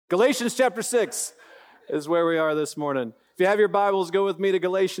Galatians chapter 6 is where we are this morning. If you have your Bibles, go with me to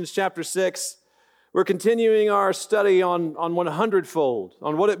Galatians chapter 6. We're continuing our study on 100-fold,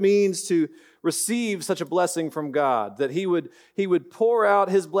 on what it means to receive such a blessing from God, that He would pour out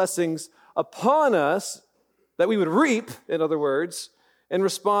His blessings upon us, that we would reap, in other words, in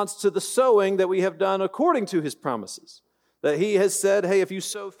response to the sowing that we have done according to His promises. That He has said, hey, if you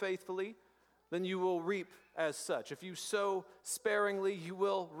sow faithfully, then you will reap as such. If you sow sparingly, you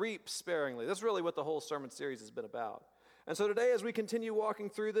will reap sparingly. That's really what the whole sermon series has been about. And so today, as we continue walking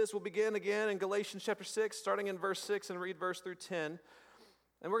through this, we'll begin again in Galatians chapter 6, starting in verse 6 and read verse through 10.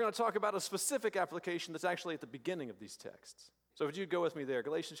 And we're going to talk about a specific application that's actually at the beginning of these texts. So if you'd go with me there,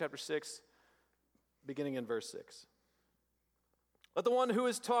 Galatians chapter 6, beginning in verse 6. Let the one who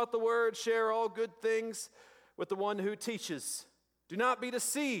is taught the word share all good things with the one who teaches. Do not be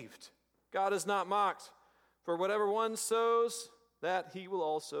deceived. God is not mocked. For whatever one sows, that he will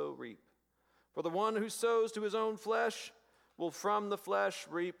also reap. For the one who sows to his own flesh will from the flesh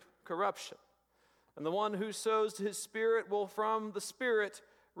reap corruption. And the one who sows to his spirit will from the spirit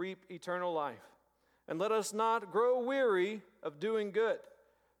reap eternal life. And let us not grow weary of doing good,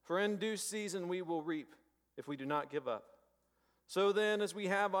 for in due season we will reap if we do not give up. So then, as we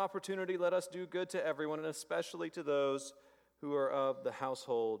have opportunity, let us do good to everyone, and especially to those who are of the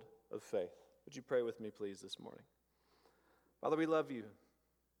household of faith. Would you pray with me, please, this morning? Father, we love you,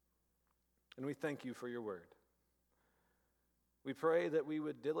 and we thank you for your word. We pray that we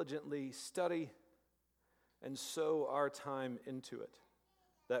would diligently study and sow our time into it,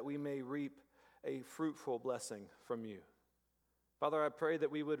 that we may reap a fruitful blessing from you. Father, I pray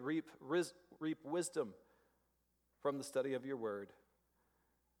that we would reap wisdom from the study of your word,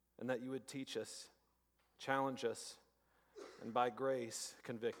 and that you would teach us, challenge us, and by grace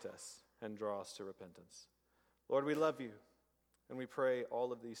convict us and draw us to repentance. Lord, we love you, and we pray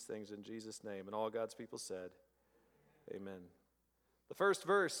all of these things in Jesus' name. And all God's people said, amen. The first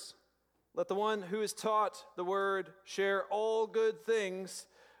verse, let the one who is taught the word share all good things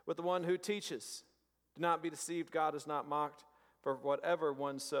with the one who teaches. Do not be deceived, God is not mocked, for whatever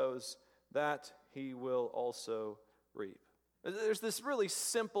one sows, that he will also reap. There's this really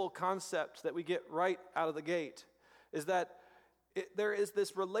simple concept that we get right out of the gate, is that there is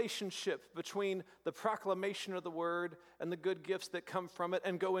this relationship between the proclamation of the word and the good gifts that come from it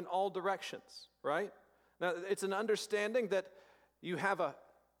and go in all directions, right? Now, it's an understanding that you have a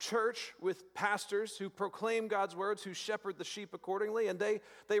church with pastors who proclaim God's words, who shepherd the sheep accordingly, and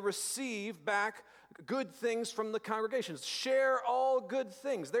they receive back good things from the congregations. Share all good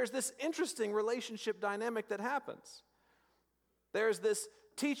things. There's this interesting relationship dynamic that happens. There's this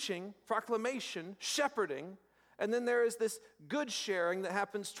teaching, proclamation, shepherding, and then there is this good sharing that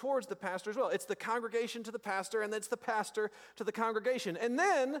happens towards the pastor as well. It's the congregation to the pastor, and it's the pastor to the congregation. And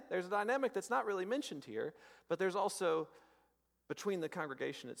then there's a dynamic that's not really mentioned here, but there's also between the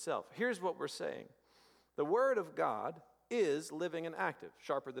congregation itself. Here's what we're saying. The word of God is living and active,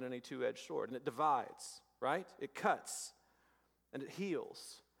 sharper than any two-edged sword, and it divides, right? It cuts, and it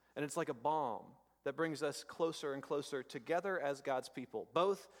heals, and it's like a balm that brings us closer and closer together as God's people,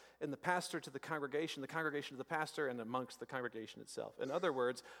 both in the pastor to the congregation to the pastor, and amongst the congregation itself. In other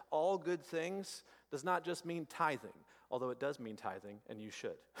words, all good things does not just mean tithing, although it does mean tithing, and you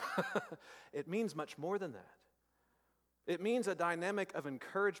should. It means much more than that. It means a dynamic of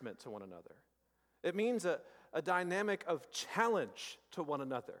encouragement to one another. It means a dynamic of challenge to one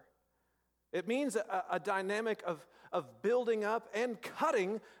another. It means a dynamic of building up and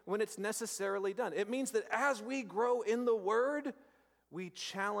cutting when it's necessarily done. It means that as we grow in the Word, we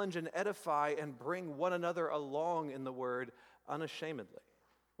challenge and edify and bring one another along in the Word unashamedly.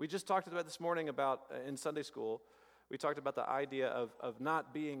 We just talked about this morning in Sunday school, we talked about the idea of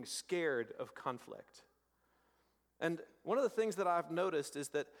not being scared of conflict. And one of the things that I've noticed is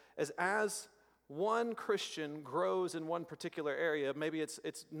that as one Christian grows in one particular area, maybe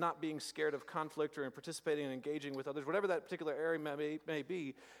it's not being scared of conflict or in participating and engaging with others, whatever that particular area may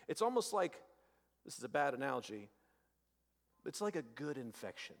be, it's almost like, this is a bad analogy, it's like a good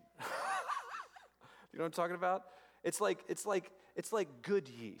infection. You know what I'm talking about? It's like good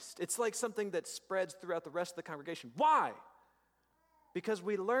yeast. It's like something that spreads throughout the rest of the congregation. Why? Because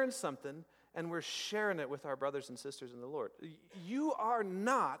we learn something and we're sharing it with our brothers and sisters in the Lord. You are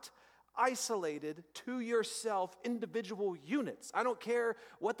not isolated to yourself individual units. I don't care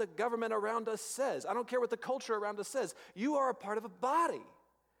what the government around us says. I don't care what the culture around us says. You are a part of a body.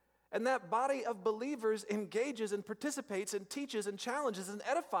 And that body of believers engages and participates and teaches and challenges and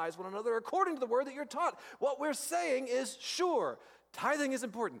edifies one another according to the word that you're taught. What we're saying is, sure, tithing is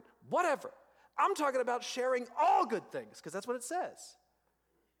important, whatever. I'm talking about sharing all good things, because that's what it says.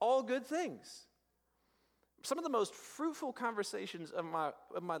 all good things. Some of the most fruitful conversations of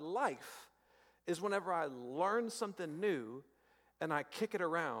my life is whenever I learn something new and I kick it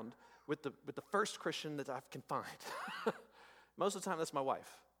around with the first Christian that I can find. Most of the time, that's my wife.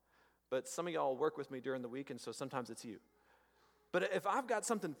 But some of y'all work with me during the week, and so sometimes it's you. But if I've got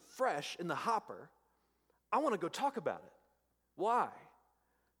something fresh in the hopper, I want to go talk about it. Why?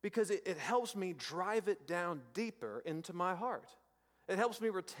 Because it helps me drive it down deeper into my heart. It helps me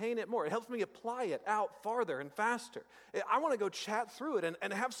retain it more. It helps me apply it out farther and faster. I want to go chat through it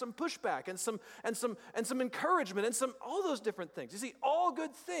and have some pushback and some encouragement and all those different things. You see, all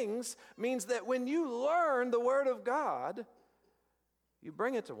good things means that when you learn the Word of God, you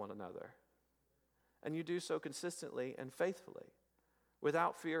bring it to one another. And you do so consistently and faithfully,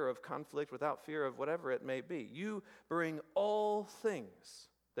 without fear of conflict, without fear of whatever it may be. You bring all things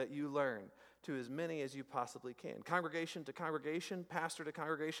that you learn to as many as you possibly can. Congregation to congregation, pastor to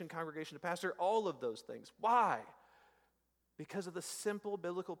congregation, congregation to pastor, all of those things. Why? Because of the simple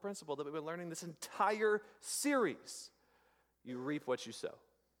biblical principle that we've been learning this entire series. You reap what you sow.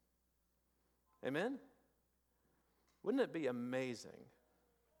 Amen? Wouldn't it be amazing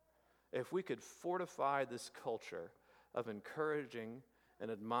if we could fortify this culture of encouraging and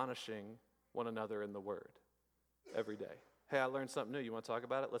admonishing one another in the Word every day? Hey, I learned something new. You want to talk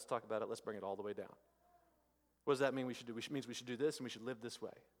about it? Let's talk about it. Let's bring it all the way down. What does that mean we should do? It means we should do this and we should live this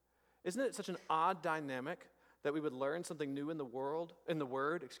way. Isn't it such an odd dynamic that we would learn something new in the Word,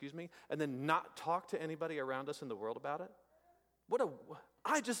 and then not talk to anybody around us in the world about it?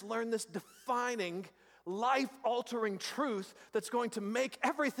 I just learned this defining, life-altering truth that's going to make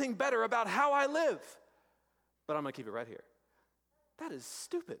everything better about how I live. But I'm going to keep it right here. That is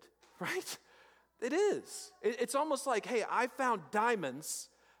stupid, right? It is. It's almost like, hey, I found diamonds,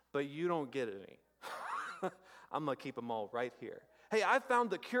 but you don't get any. I'm going to keep them all right here. Hey, I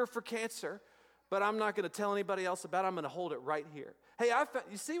found the cure for cancer, but I'm not going to tell anybody else about it. I'm going to hold it right here. Hey,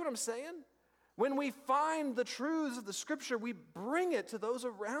 you see what I'm saying? When we find the truths of the Scripture, we bring it to those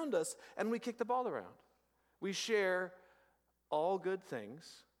around us, and we kick the ball around. We share all good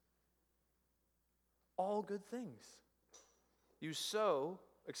things. All good things.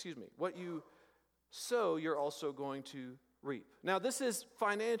 What you sow, you're also going to reap. Now, this is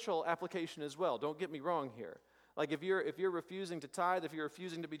financial application as well. Don't get me wrong here. Like if you're refusing to tithe, if you're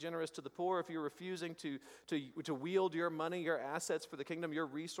refusing to be generous to the poor, if you're refusing to wield your money, your assets for the kingdom, your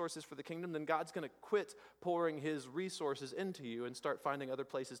resources for the kingdom, then God's going to quit pouring His resources into you and start finding other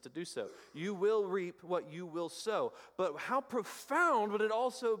places to do so. You will reap what you will sow. But how profound would it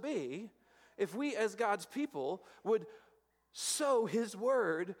also be if we as God's people would sow His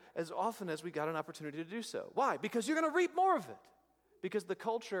word as often as we got an opportunity to do so? Why? Because you're going to reap more of it. Because the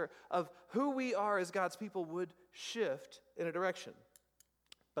culture of who we are as God's people would shift in a direction.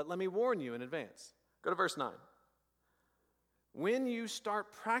 But let me warn you in advance. Go to verse 9. When you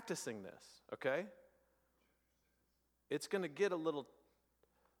start practicing this, okay, it's going to get a little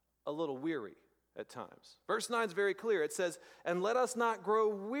weary at times. Verse 9 is very clear. It says, "And let us not grow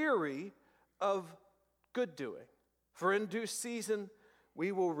weary of good doing, for in due season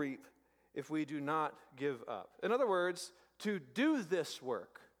we will reap if we do not give up." In other words, to do this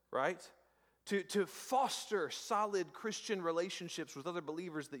work, right? To foster solid Christian relationships with other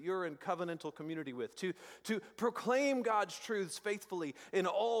believers that you're in covenantal community with, to proclaim God's truths faithfully in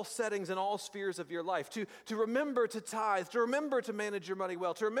all settings and all spheres of your life, to remember to tithe, to remember to manage your money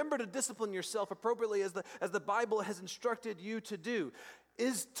well, to remember to discipline yourself appropriately as the Bible has instructed you to do,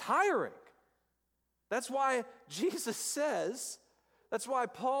 is tiring. That's why Jesus says, that's why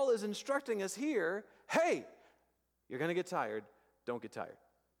Paul is instructing us here, hey, you're going to get tired. Don't get tired.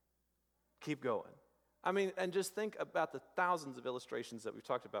 Keep going. I mean, and just think about the thousands of illustrations that we've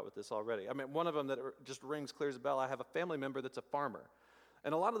talked about with this already. I mean, one of them that just rings clear as a bell, I have a family member that's a farmer.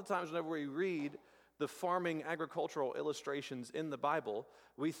 And a lot of the times whenever we read the farming agricultural illustrations in the Bible,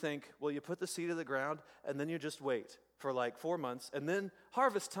 we think, well, you put the seed in the ground and then you just wait for like 4 months and then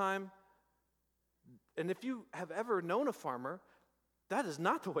harvest time. And if you have ever known a farmer, that is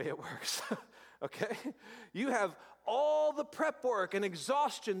not the way it works, okay? You have all the prep work and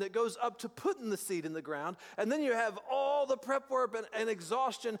exhaustion that goes up to putting the seed in the ground, and then you have all the prep work and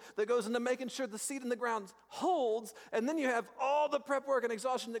exhaustion that goes into making sure the seed in the ground holds, and then you have all the prep work and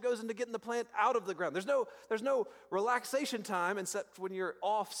exhaustion that goes into getting the plant out of the ground. There's no relaxation time except when you're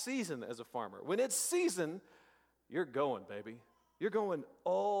off season as a farmer. When it's season, you're going, baby. You're going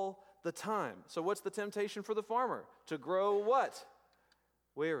all the time. So what's the temptation for the farmer? To grow what?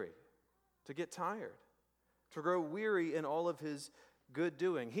 Weary, to get tired, to grow weary in all of his good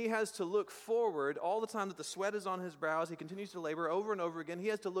doing. He has to look forward all the time that the sweat is on his brows. He continues to labor over and over again. He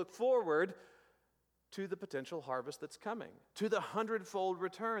has to look forward to the potential harvest that's coming, to the 100-fold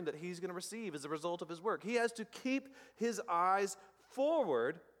return that he's going to receive as a result of his work. He has to keep his eyes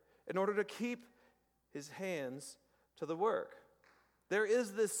forward in order to keep his hands to the work. There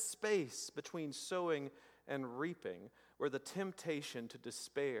is this space between sowing and reaping where the temptation to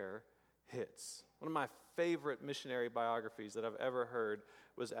despair hits. One of my favorite missionary biographies that I've ever heard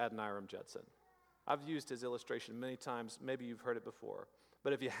was Adoniram Judson. I've used his illustration many times. Maybe you've heard it before.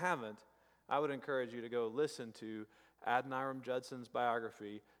 But if you haven't, I would encourage you to go listen to Adoniram Judson's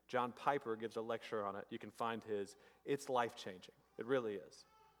biography. John Piper gives a lecture on it. You can find his. It's life-changing. It really is.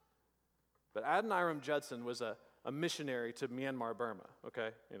 But Adoniram Judson was a missionary to Myanmar, Burma, okay?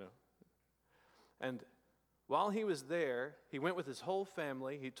 And while he was there, he went with his whole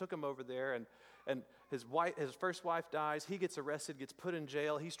family. He took them over there, and his first wife dies. He gets arrested, gets put in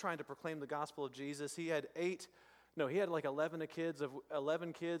jail. He's trying to proclaim the gospel of Jesus. He had 11 kids,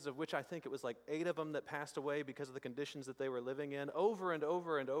 of which I think it was like 8 of them that passed away because of the conditions that they were living in. Over and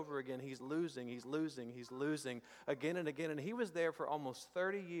over and over again, he's losing again and again. And he was there for almost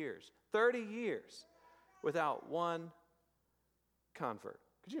 30 years without one convert.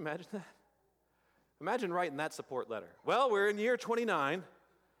 Could you imagine that? Imagine writing that support letter. Well, we're in year 29.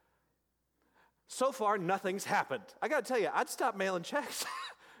 So far, nothing's happened. I got to tell you, I'd stop mailing checks.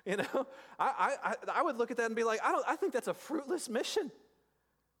 I would look at that and be like, I think that's a fruitless mission.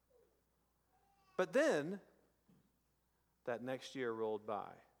 But then, that next year rolled by.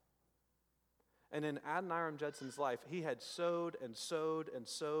 And in Adoniram Judson's life, he had sowed and sowed and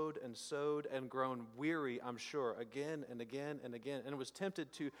sowed and sowed and grown weary, I'm sure, again and again and again, and was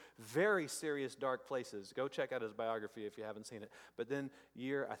tempted to very serious dark places. Go check out his biography if you haven't seen it. But then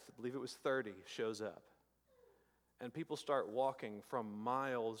I believe it was 30, shows up. And people start walking from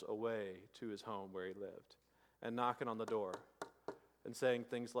miles away to his home where he lived and knocking on the door and saying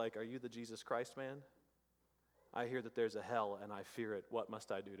things like, "Are you the Jesus Christ man? I hear that there's a hell and I fear it. What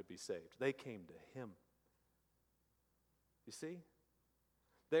must I do to be saved?" They came to him. You see?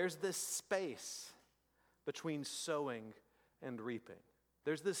 There's this space between sowing and reaping.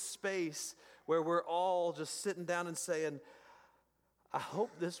 There's this space where we're all just sitting down and saying, I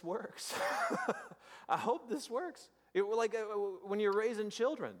hope this works. I hope this works. Like when you're raising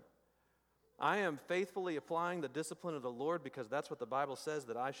children. I am faithfully applying the discipline of the Lord because that's what the Bible says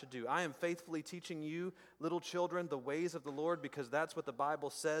that I should do. I am faithfully teaching you, little children, the ways of the Lord because that's what the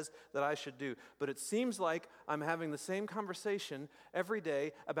Bible says that I should do. But it seems like I'm having the same conversation every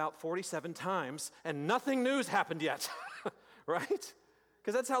day about 47 times and nothing new's happened yet, right?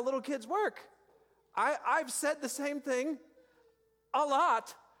 Because that's how little kids work. I've said the same thing a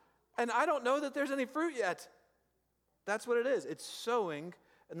lot, and I don't know that there's any fruit yet. That's what it is. It's sowing.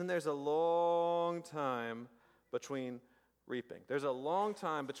 And then there's a long time between reaping. There's a long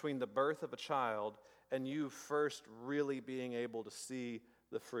time between the birth of a child and you first really being able to see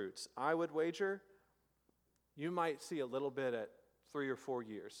the fruits. I would wager you might see a little bit at 3 or 4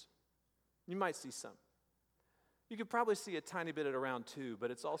 years. You might see some. You could probably see a tiny bit at around 2,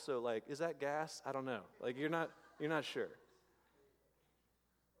 but it's also like, is that gas? I don't know. Like you're not sure.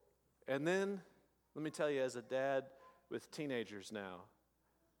 And then, let me tell you, as a dad with teenagers now,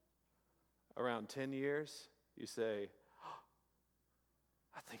 around 10 years, you say, oh,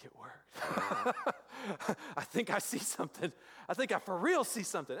 I think it worked. I think I see something. I think I for real see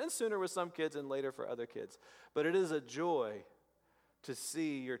something. And sooner with some kids and later for other kids. But it is a joy to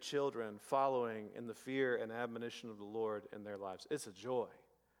see your children following in the fear and admonition of the Lord in their lives. It's a joy.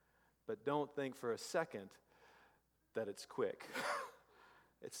 But don't think for a second that it's quick.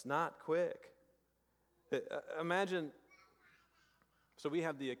 It's not quick. Imagine... So we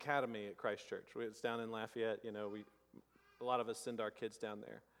have the academy at Christ Church. It's down in Lafayette. A lot of us send our kids down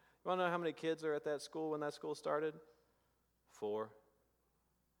there. You want to know how many kids are at that school when that school started? 4.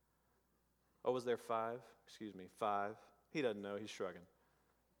 Oh, was there 5? 5. He doesn't know. He's shrugging.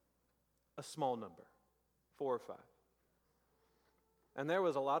 A small number. 4 or 5. And there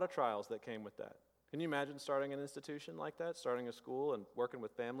was a lot of trials that came with that. Can you imagine starting an institution like that, starting a school and working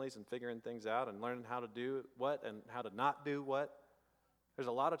with families and figuring things out and learning how to do what and how to not do what? There's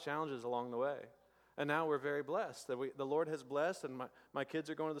a lot of challenges along the way. And now we're very blessed that the Lord has blessed, and my kids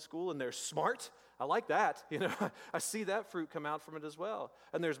are going to the school and they're smart. I like that. I see that fruit come out from it as well.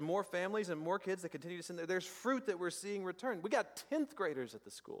 And there's more families and more kids that continue to send there. There's fruit that we're seeing return. We got 10th graders at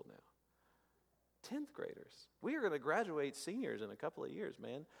the school now. 10th graders. We are going to graduate seniors in a couple of years,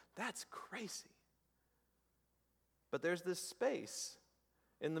 man. That's crazy. But there's this space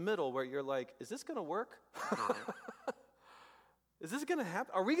in the middle where you're like, is this going to work? Is this going to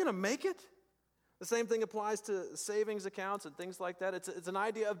happen? Are we going to make it? The same thing applies to savings accounts and things like that. It's an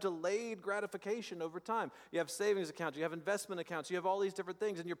idea of delayed gratification over time. You have savings accounts, you have investment accounts, you have all these different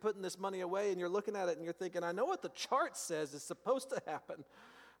things, and you're putting this money away, and you're looking at it, and you're thinking, I know what the chart says is supposed to happen,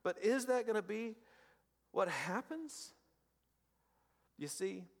 but is that going to be what happens? You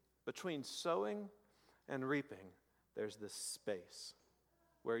see, between sowing and reaping, there's this space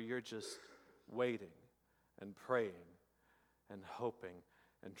where you're just waiting and praying and hoping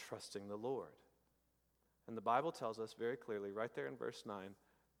and trusting the Lord. And the Bible tells us very clearly, right there in verse 9,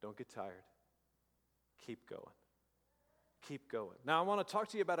 don't get tired. Keep going. Keep going. Now, I want to talk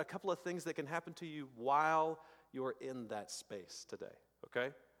to you about a couple of things that can happen to you while you're in that space today,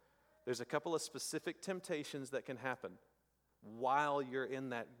 okay? There's a couple of specific temptations that can happen while you're in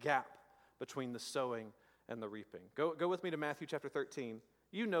that gap between the sowing and the reaping. Go with me to Matthew chapter 13.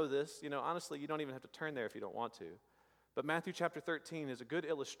 You know this. Honestly, you don't even have to turn there if you don't want to. But Matthew chapter 13 is a good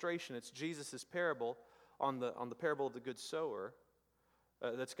illustration. It's Jesus' parable on the parable of the good sower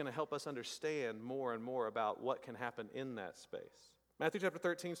that's going to help us understand more and more about what can happen in that space. Matthew chapter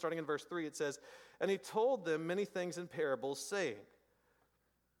 13, starting in verse 3, it says, "And he told them many things in parables, saying,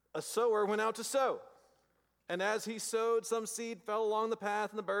 A sower went out to sow. And as he sowed, some seed fell along the path,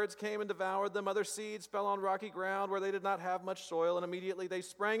 and the birds came and devoured them. Other seeds fell on rocky ground where they did not have much soil, and immediately they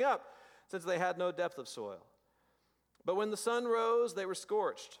sprang up, since they had no depth of soil. But when the sun rose, they were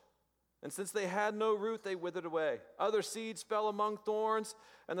scorched. And since they had no root, they withered away. Other seeds fell among thorns,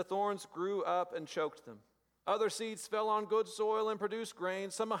 and the thorns grew up and choked them. Other seeds fell on good soil and produced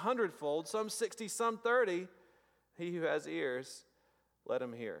grain, some 100-fold, some 60, some 30. He who has ears, let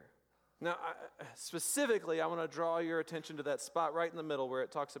him hear." Now, specifically, I want to draw your attention to that spot right in the middle where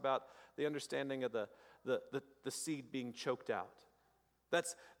it talks about the understanding of the seed being choked out.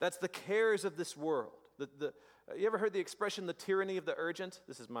 That's the cares of this world. You ever heard the expression, the tyranny of the urgent?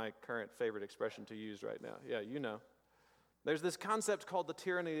 This is my current favorite expression to use right now. Yeah, you know. There's this concept called the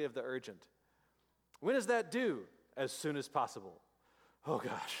tyranny of the urgent. When is that due? As soon as possible. Oh,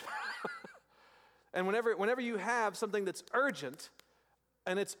 gosh. And whenever you have something that's urgent,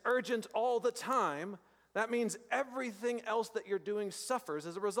 and it's urgent all the time, that means everything else that you're doing suffers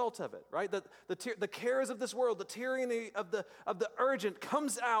as a result of it, right? The cares of this world, the tyranny of the urgent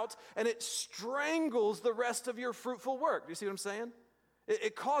comes out, and it strangles the rest of your fruitful work. Do you see what I'm saying?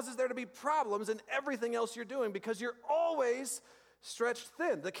 It causes there to be problems in everything else you're doing because you're always stretched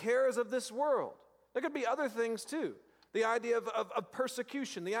thin. The cares of this world. There could be other things too. The idea of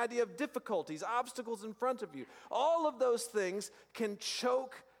persecution, the idea of difficulties, obstacles in front of you. All of those things can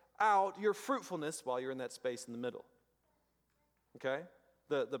choke out your fruitfulness while you're in that space in the middle. Okay?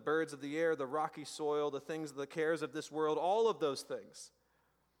 The birds of the air, the rocky soil, the cares of this world, all of those things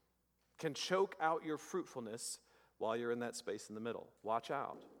can choke out your fruitfulness while you're in that space in the middle. Watch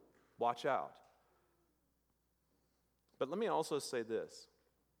out. Watch out. But let me also say this.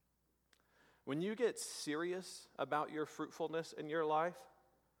 When you get serious about your fruitfulness in your life,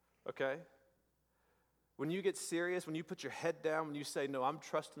 okay? When you get serious, when you put your head down, when you say, no, I'm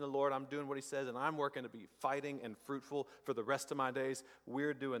trusting the Lord, I'm doing what he says, and I'm working to be fighting and fruitful for the rest of my days,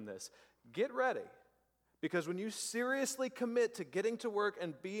 we're doing this. Get ready. Because when you seriously commit to getting to work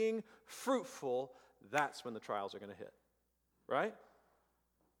and being fruitful, that's when the trials are going to hit. Right?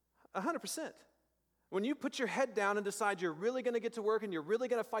 100%. When you put your head down and decide you're really going to get to work and you're really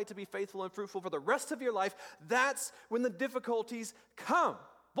going to fight to be faithful and fruitful for the rest of your life, that's when the difficulties come.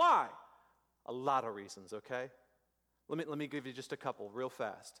 Why? A lot of reasons, okay? Let me give you just a couple real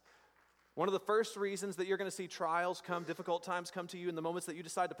fast. One of the first reasons that you're going to see trials come, difficult times come to you in the moments that you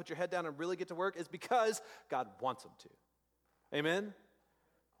decide to put your head down and really get to work is because God wants them to. Amen?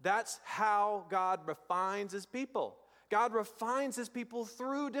 That's how God refines his people. God refines his people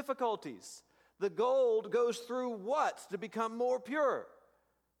through difficulties. The gold goes through what to become more pure?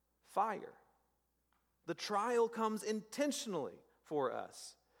 Fire. The trial comes intentionally for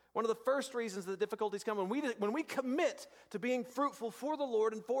us. One of the first reasons that the difficulties come, when we commit to being fruitful for the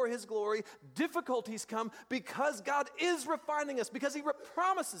Lord and for his glory, difficulties come because God is refining us, because he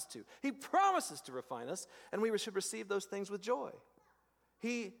promises to. He promises to refine us, and we should receive those things with joy.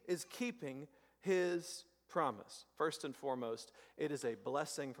 He is keeping his promise. First and foremost, it is a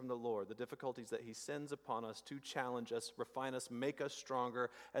blessing from the Lord, the difficulties that he sends upon us to challenge us, refine us, make us stronger,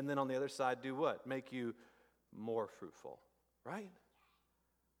 and then on the other side, do what? Make you more fruitful, right?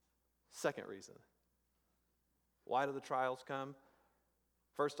 Second reason. Why do the trials come?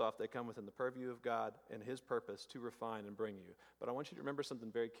 First off, they come within the purview of God and his purpose to refine and bring you. But I want you to remember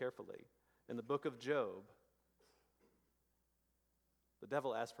something very carefully. In the book of Job, the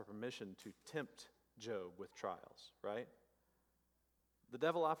devil asked for permission to tempt Job with trials, right? The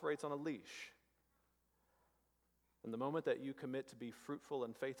devil operates on a leash. And the moment that you commit to be fruitful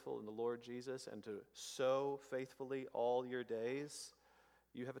and faithful in the Lord Jesus and to sow faithfully all your days,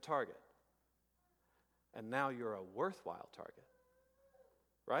 you have a target. And now you're a worthwhile target.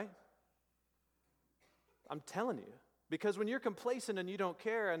 Right? I'm telling you. Because when you're complacent and you don't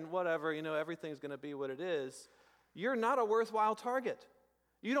care and whatever, everything's going to be what it is, you're not a worthwhile target.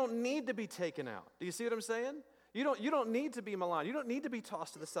 You don't need to be taken out. Do you see what I'm saying? You don't need to be maligned. You don't need to be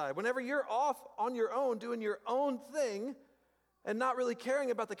tossed to the side. Whenever you're off on your own, doing your own thing, and not really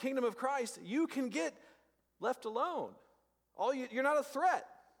caring about the kingdom of Christ, you can get left alone. You're not a threat.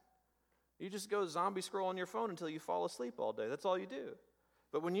 You just go zombie scroll on your phone until you fall asleep all day. That's all you do.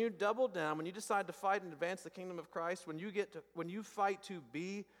 But when you double down, when you decide to fight and advance the kingdom of Christ, when you fight to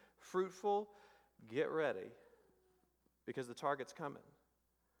be fruitful, get ready, because the target's coming.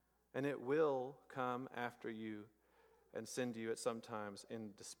 And it will come after you and send you at sometimes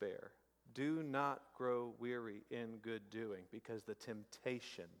in despair. Do not grow weary in good doing, because the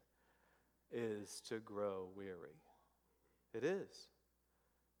temptation is to grow weary. It is.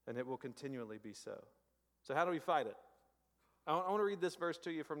 And it will continually be so. So how do we fight it? I want to read this verse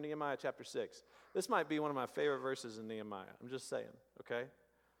to you from Nehemiah chapter 6. This might be one of my favorite verses in Nehemiah. I'm just saying, okay?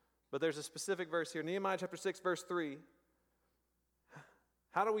 But there's a specific verse here. Nehemiah chapter 6, verse 3.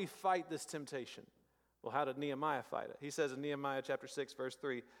 How do we fight this temptation? Well, how did Nehemiah fight it? He says in Nehemiah chapter 6, verse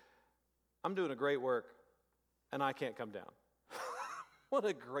 3, I'm doing a great work, and I can't come down. What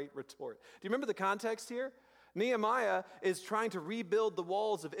a great retort. Do you remember the context here? Nehemiah is trying to rebuild the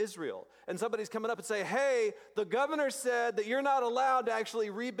walls of Israel. And somebody's coming up and say, hey, the governor said that you're not allowed to actually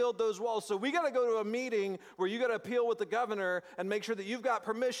rebuild those walls. So we got to go to a meeting where you got to appeal with the governor and make sure that you've got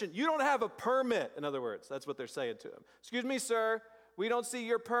permission. You don't have a permit, in other words. That's what they're saying to him. Excuse me, sir. We don't see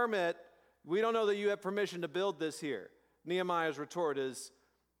your permit. We don't know that you have permission to build this here. Nehemiah's retort is,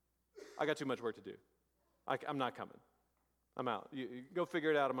 I got too much work to do. I'm not coming. I'm out. You go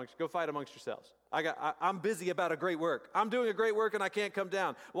figure it out go fight amongst yourselves. I'm busy about a great work. I'm doing a great work and I can't come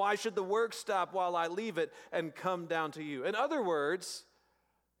down. Why should the work stop while I leave it and come down to you? In other words,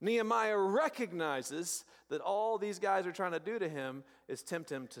 Nehemiah recognizes that all these guys are trying to do to him is tempt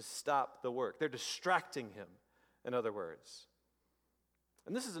him to stop the work. They're distracting him, in other words.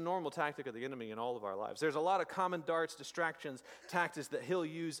 And this is a normal tactic of the enemy in all of our lives. There's a lot of common darts, distractions, tactics that he'll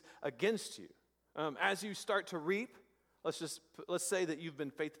use against you. As you start to reap, let's say that you've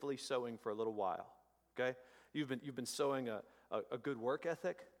been faithfully sowing for a little while, okay? You've been sowing a good work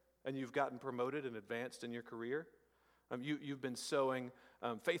ethic, and you've gotten promoted and advanced in your career. You've been sowing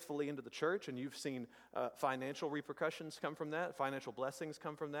faithfully into the church, and you've seen financial repercussions come from that, financial blessings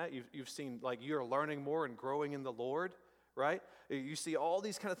come from that. You've seen, like, you're learning more and growing in the Lord, right? You see all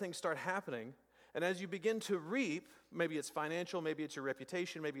these kind of things start happening, and as you begin to reap, maybe it's financial, maybe it's your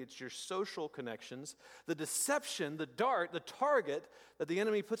reputation, maybe it's your social connections, the deception, the dart, the target that the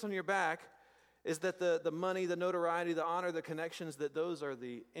enemy puts on your back is that the money, the notoriety, the honor, the connections, that those are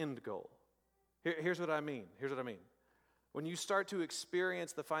the end goal. Here's what I mean. When you start to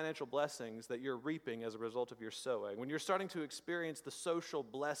experience the financial blessings that you're reaping as a result of your sowing, when you're starting to experience the social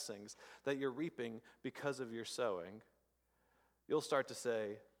blessings that you're reaping because of your sowing, you'll start to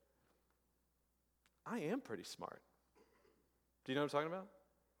say, I am pretty smart. Do you know what I'm talking about?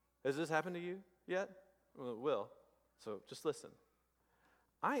 Has this happened to you yet? Well, it will. So just listen.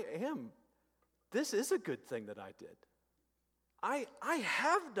 This is a good thing that I did. I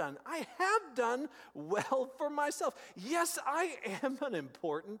have done well for myself. Yes, I am an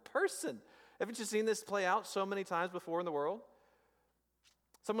important person. Haven't you seen this play out so many times before in the world?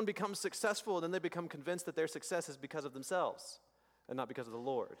 Someone becomes successful and then they become convinced that their success is because of themselves and not because of the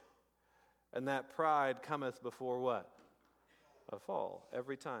Lord. And that pride cometh before what? A fall,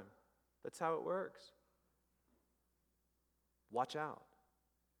 every time. That's how it works. Watch out.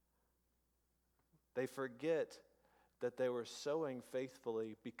 They forget that they were sowing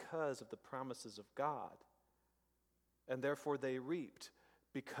faithfully because of the promises of God. And therefore they reaped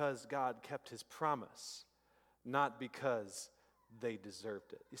because God kept his promise, not because they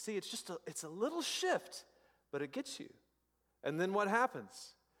deserved it. You see, it's a little shift, but it gets you. And then what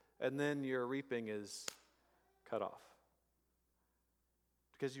happens? And then your reaping is cut off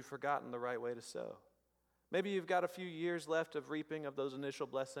because you've forgotten the right way to sow. Maybe you've got a few years left of reaping of those initial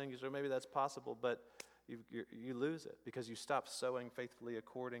blessings, or maybe that's possible, but you lose it because you stop sowing faithfully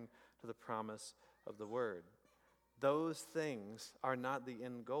according to the promise of the word. Those things are not the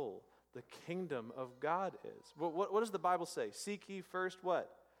end goal. The kingdom of God is. What does the Bible say? Seek ye first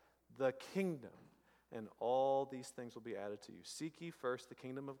what? The kingdom. And all these things will be added to you. Seek ye first the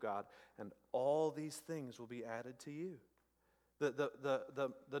kingdom of God, and all these things will be added to you.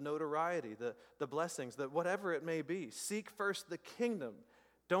 the notoriety, the blessings, whatever it may be. Seek first the kingdom.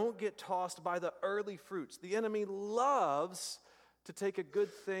 Don't get tossed by the early fruits. The enemy loves to take a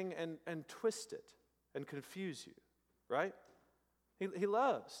good thing and twist it and confuse you, right? He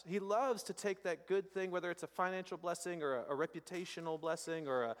loves to take that good thing, whether it's a financial blessing or a reputational blessing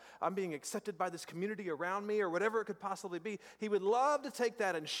or I'm being accepted by this community around me or whatever it could possibly be. He would love to take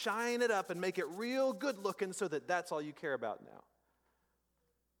that and shine it up and make it real good looking so that that's all you care about now.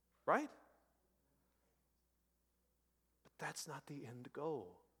 Right? But that's not the end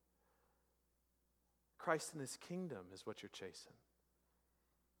goal. Christ and his kingdom is what you're chasing.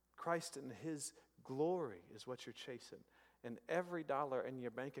 Christ and his glory is what you're chasing. And every dollar in your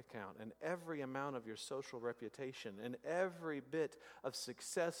bank account and every amount of your social reputation and every bit of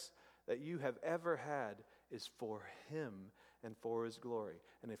success that you have ever had is for him and for his glory.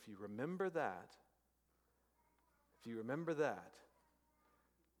 And if you remember that,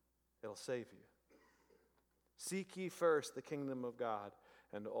 it'll save you. Seek ye first the kingdom of God,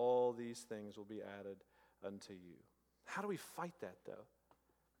 and all these things will be added unto you. How do we fight that, though?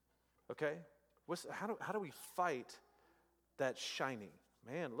 Okay? How do we fight that shiny?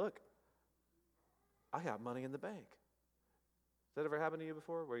 Man, look, I got money in the bank. Has that ever happened to you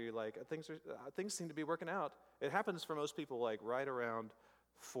before? Where you're like, things seem to be working out. It happens for most people like right around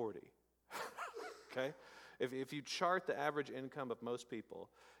 40. Okay? If you chart the average income of most people,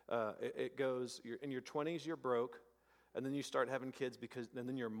 it goes, in your 20s, you're broke, and then you start having kids and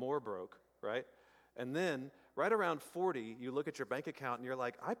then you're more broke, right? And then right around 40, you look at your bank account and you're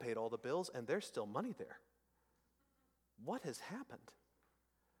like, I paid all the bills and there's still money there. What has happened?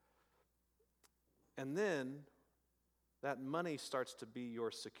 And then that money starts to be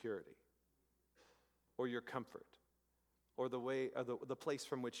your security or your comfort or the place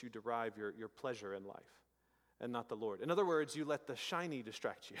from which you derive your pleasure in life and not the Lord. In other words, you let the shiny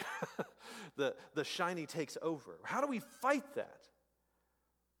distract you. the shiny takes over. How do we fight that?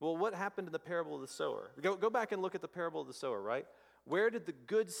 Well, what happened in the parable of the sower? Go back and look at the parable of the sower, right? Where did the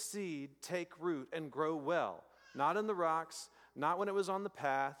good seed take root and grow well? Not in the rocks, not when it was on the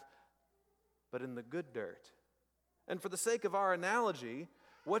path, but in the good dirt. And for the sake of our analogy,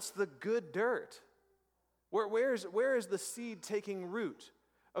 what's the good dirt? Where is the seed taking root?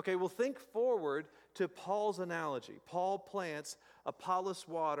 Okay, well, think forward to Paul's analogy. Paul plants, Apollos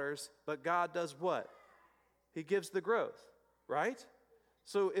waters, but God does what? He gives the growth, right?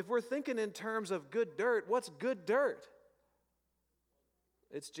 So if we're thinking in terms of good dirt, what's good dirt?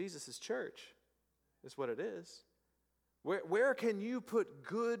 It's Jesus' church, is what it is. Where can you put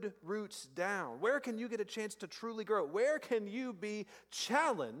good roots down? Where can you get a chance to truly grow? Where can you be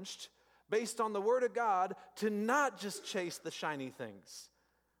challenged based on the Word of God to not just chase the shiny things?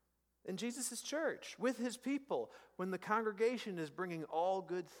 In Jesus' church, with his people, when the congregation is bringing all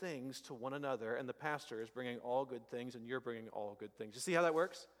good things to one another and the pastor is bringing all good things and you're bringing all good things. You see how that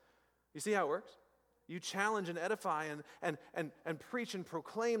works? You see how it works? You challenge and edify and preach and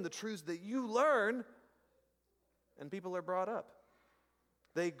proclaim the truths that you learn, and people are brought up.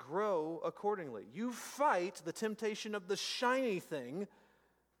 They grow accordingly. You fight the temptation of the shiny thing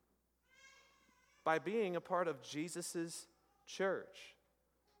by being a part of Jesus' church.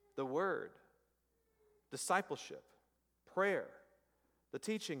 The word, discipleship, prayer, the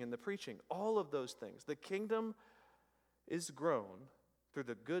teaching and the preaching, all of those things. The kingdom is grown through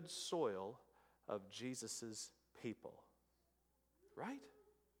the good soil of Jesus' people. Right?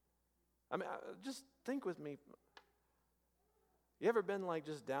 I mean, just think with me. You ever been like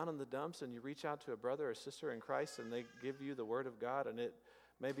just down in the dumps and you reach out to a brother or sister in Christ and they give you the word of God and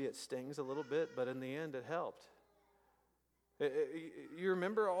maybe it stings a little bit, but in the end it helped. You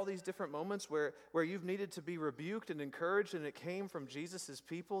remember all these different moments where you've needed to be rebuked and encouraged and it came from Jesus'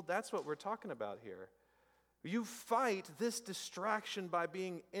 people? That's what we're talking about here. You fight this distraction by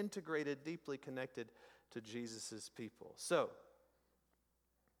being integrated, deeply connected to Jesus' people. So,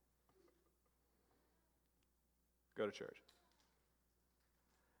 go to church.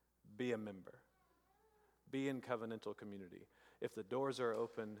 Be a member. Be in covenantal community. If the doors are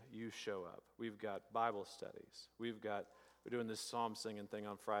open, you show up. We've got Bible studies. We're doing this psalm singing thing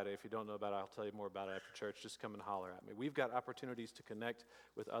on Friday. If you don't know about it, I'll tell you more about it after church. Just come and holler at me. We've got opportunities to connect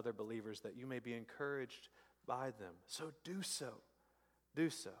with other believers that you may be encouraged by them. So do so. Do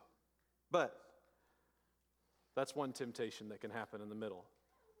so. But that's one temptation that can happen in the middle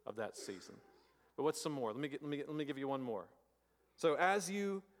of that season. But what's some more? Let me give you one more. So as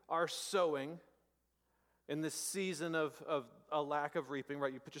you are sowing in this season of a lack of reaping,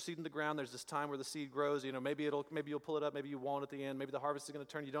 right? You put your seed in the ground. There's this time where the seed grows. You know, maybe you'll pull it up. Maybe you won't at the end. Maybe the harvest is going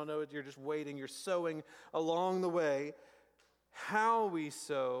to turn. You don't know it. You're just waiting. You're sowing along the way. How we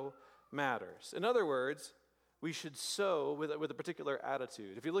sow matters. In other words, we should sow with a particular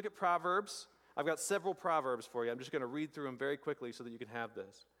attitude. If you look at Proverbs, I've got several Proverbs for you. I'm just going to read through them very quickly so that you can have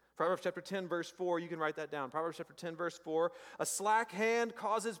this. Proverbs chapter 10, verse 4, you can write that down. Proverbs chapter 10, verse 4, a slack hand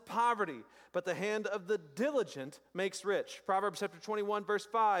causes poverty, but the hand of the diligent makes rich. Proverbs chapter 21, verse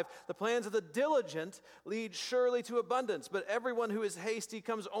 5, the plans of the diligent lead surely to abundance, but everyone who is hasty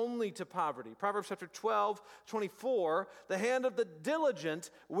comes only to poverty. Proverbs chapter 12, 24, the hand of the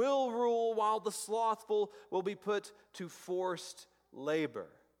diligent will rule, while the slothful will be put to forced labor.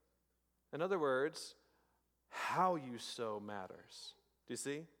 In other words, how you sow matters. Do you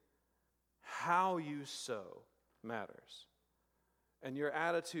see? How you sow matters. And your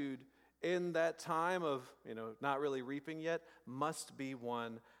attitude in that time of, not really reaping yet, must be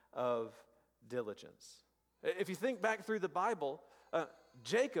one of diligence. If you think back through the Bible,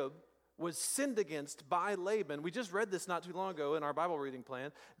 Jacob was sinned against by Laban. We just read this not too long ago in our Bible reading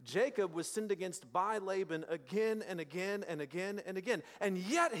plan. Jacob was sinned against by Laban again and again and again and again. And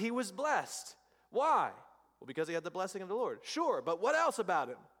yet he was blessed. Why? Well, because he had the blessing of the Lord. Sure, but what else about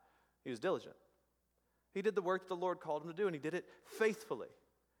him? He was diligent. He did the work that the Lord called him to do, and he did it faithfully.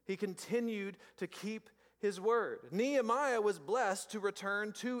 He continued to keep his word. Nehemiah was blessed to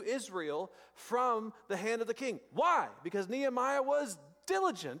return to Israel from the hand of the king. Why? Because Nehemiah was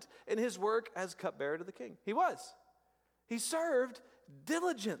diligent in his work as cupbearer to the king. He was. He served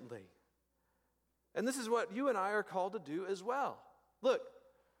diligently. And this is what you and I are called to do as well. Look,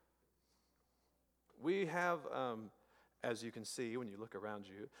 we have, as you can see when you look around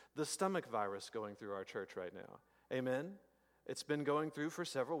you, the stomach virus going through our church right now. Amen? It's been going through for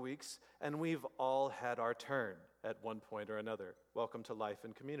several weeks, and we've all had our turn at one point or another. Welcome to life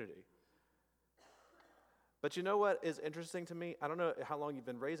and community. But you know what is interesting to me? I don't know how long you've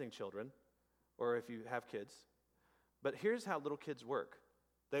been raising children, or if you have kids, but here's how little kids work.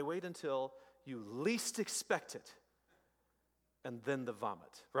 They wait until you least expect it, and then the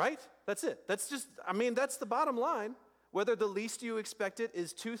vomit, right? That's it. That's the bottom line. Whether the least you expect it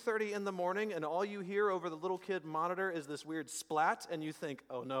is 2:30 in the morning and all you hear over the little kid monitor is this weird splat and you think,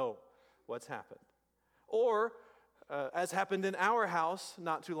 oh no, what's happened? Or, as happened in our house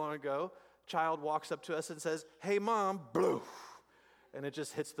not too long ago, child walks up to us and says, hey mom, bloof, and it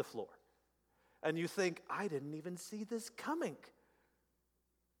just hits the floor. And you think, I didn't even see this coming.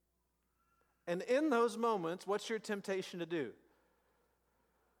 And in those moments, what's your temptation to do?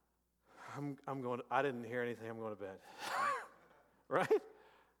 I didn't hear anything, I'm going to bed. Right?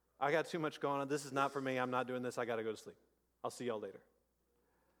 I got too much going on. This is not for me. I'm not doing this. I got to go to sleep. I'll see y'all later.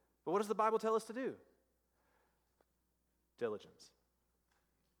 But what does the Bible tell us to do? Diligence.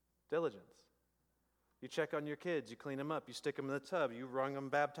 Diligence. You check on your kids. You clean them up. You stick them in the tub. You wrung them,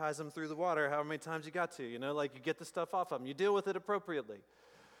 baptize them through the water however many times you got to. You get the stuff off of them. You deal with it appropriately.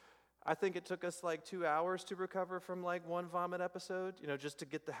 I think it took us 2 hours to recover from one vomit episode, just to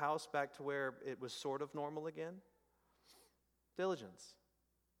get the house back to where it was sort of normal again. Diligence.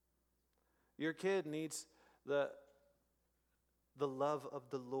 Your kid needs the love of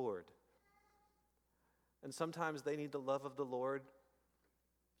the Lord. And sometimes they need the love of the Lord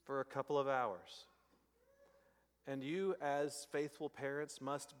for a couple of hours. And you, as faithful parents,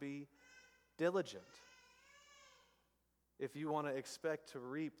 must be diligent if you want to expect to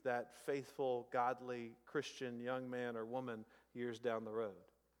reap that faithful, godly, Christian young man or woman years down the road.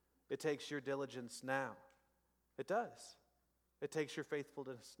 It takes your diligence now. It does. It takes your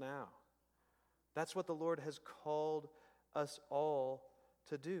faithfulness now. That's what the Lord has called us all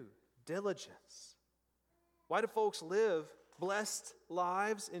to do. Diligence. Why do folks live blessed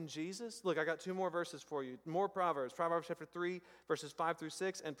lives in Jesus? Look, I got 2 more verses for you. More Proverbs. Proverbs chapter 3, verses 5 through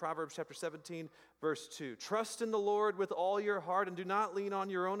 6, and Proverbs chapter 17, verse 2. Trust in the Lord with all your heart and do not lean on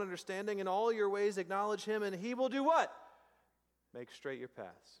your own understanding. In all your ways acknowledge him, and he will do what? Make straight your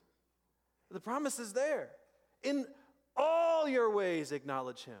paths. The promise is there. In all your ways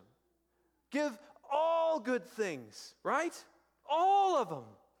acknowledge him. Give all good things, right? All of them.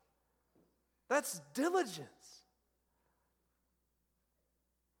 That's diligence.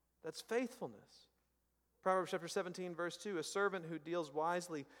 That's faithfulness. Proverbs chapter 17, verse 2, a servant who deals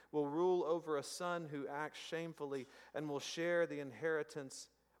wisely will rule over a son who acts shamefully and will share the inheritance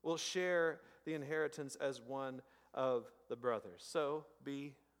as one of the brothers. So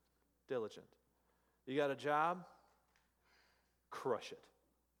be diligent. You got a job? Crush it.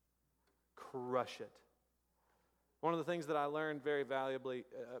 Crush it. One of the things that I learned very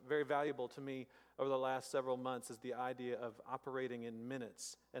valuable to me over the last several months is the idea of operating in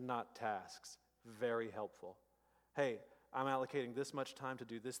minutes and not tasks. Very helpful. Hey, I'm allocating this much time to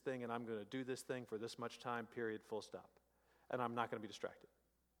do this thing, and I'm going to do this thing for this much time, period, full stop. and I'm not going to be distracted.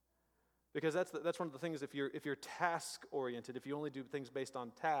 Because that's one of the things, if you're task-oriented, if you only do things based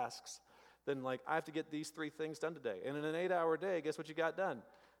on tasks, then like, I have to get these 3 things done today. And in an 8-hour day, guess what you got done?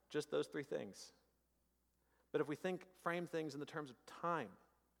 Just those 3 things. But if we frame things in the terms of time,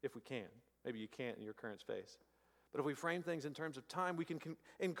 if we can, maybe you can't in your current space, but if we frame things in terms of time, we can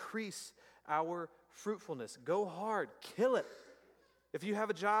increase our fruitfulness. Go hard, kill it. If you have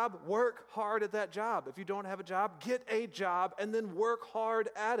a job, work hard at that job. If you don't have a job, get a job and then work hard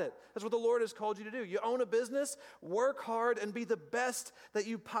at it. That's what the Lord has called you to do. You own a business, work hard and be the best that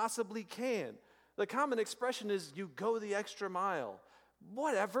you possibly can. The common expression is you go the extra mile.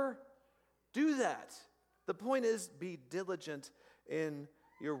 Whatever, do that. The point is, be diligent in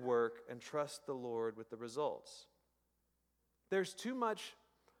your work and trust the Lord with the results. There's too much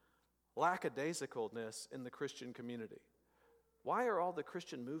lackadaisicalness in the Christian community. Why are all the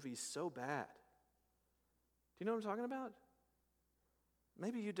Christian movies so bad? Do you know what I'm talking about?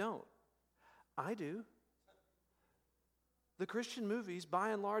 Maybe you don't. I do. The Christian movies, by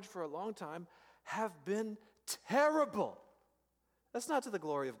and large, for a long time, have been terrible. That's not to the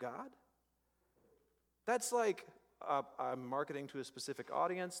glory of God. That's like, I'm marketing to a specific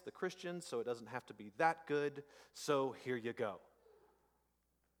audience, the Christians, so it doesn't have to be that good, so here you go.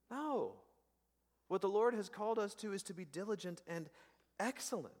 No. What the Lord has called us to is to be diligent and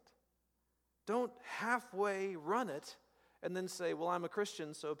excellent. Don't halfway run it and then say, well, I'm a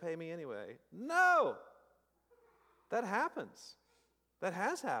Christian, so pay me anyway. No! That happens. That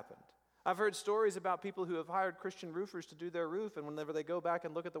has happened. I've heard stories about people who have hired Christian roofers to do their roof, and whenever they go back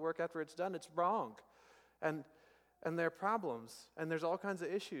and look at the work after it's done, it's wrong. And there are problems, and there's all kinds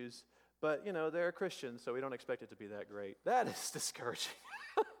of issues, but, they're a Christian, so we don't expect it to be that great. That is discouraging.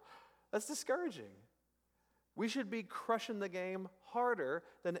 That's discouraging. We should be crushing the game harder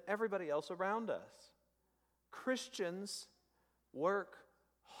than everybody else around us. Christians work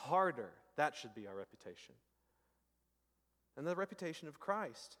harder. That should be our reputation. And the reputation of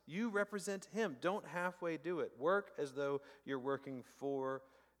Christ. You represent Him. Don't halfway do it. Work as though you're working for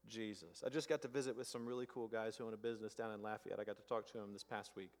Jesus. I just got to visit with some really cool guys who own a business down in Lafayette. I got to talk to them this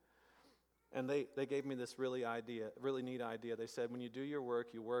past week. And they gave me this really neat idea. They said, when you do your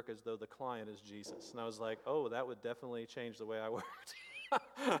work, you work as though the client is Jesus. And I was like, oh, that would definitely change the way I worked.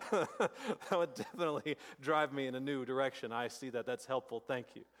 That would definitely drive me in a new direction. I see that. That's helpful.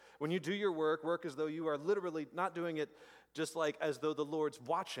 Thank you. When you do your work as though you are literally not doing it just like as though the Lord's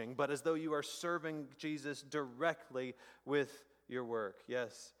watching, but as though you are serving Jesus directly with your work.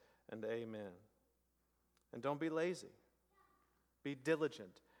 Yes and amen. And don't be lazy. Be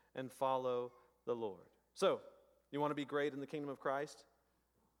diligent and follow the Lord. So, you want to be great in the kingdom of Christ?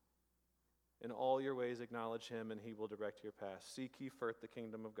 In all your ways acknowledge Him, and He will direct your path. Seek ye first the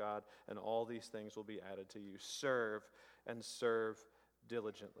kingdom of God, and all these things will be added to you. Serve and serve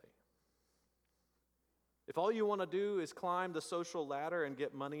diligently. If all you want to do is climb the social ladder and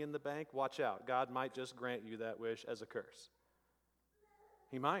get money in the bank, watch out. God might just grant you that wish as a curse.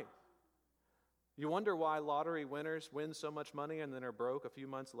 He might. You wonder why lottery winners win so much money and then are broke a few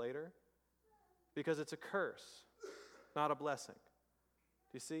months later? Because it's a curse, not a blessing.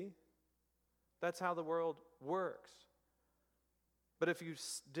 Do you see? That's how the world works. But if you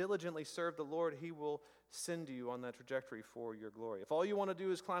diligently serve the Lord, He will send you on that trajectory for your glory. If all you want to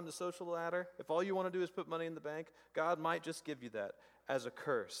do is climb the social ladder, if all you want to do is put money in the bank, God might just give you that as a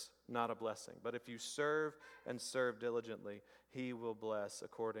curse, not a blessing. But if you serve and serve diligently, He will bless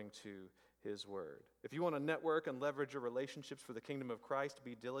according to His word. If you want to network and leverage your relationships for the kingdom of Christ,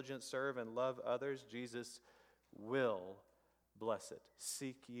 be diligent, serve, and love others, Jesus will bless it.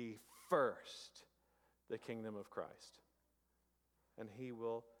 Seek ye first the kingdom of Christ, and He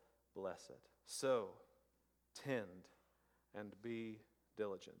will bless it. So, tend and be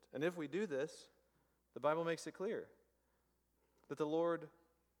diligent. And if we do this, the Bible makes it clear that the Lord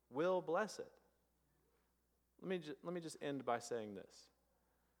will bless it. Let me just end by saying this.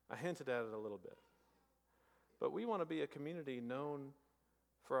 I hinted at it a little bit. But we want to be a community known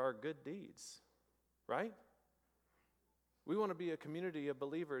for our good deeds, right? We want to be a community of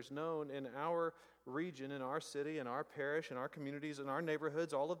believers known in our region, in our city, in our parish, in our communities, in our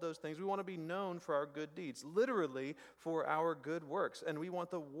neighborhoods, all of those things. We want to be known for our good deeds, literally for our good works. And we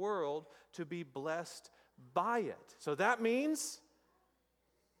want the world to be blessed by it. So that means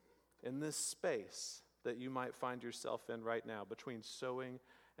in this space that you might find yourself in right now, between sowing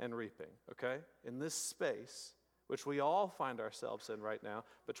and reaping, okay? In this space, which we all find ourselves in right now,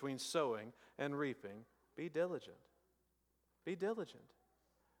 between sowing and reaping, be diligent. Be diligent.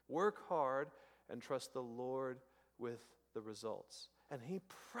 Work hard and trust the Lord with the results. And He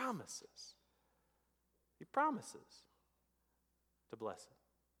promises to bless it.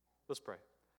 Let's pray.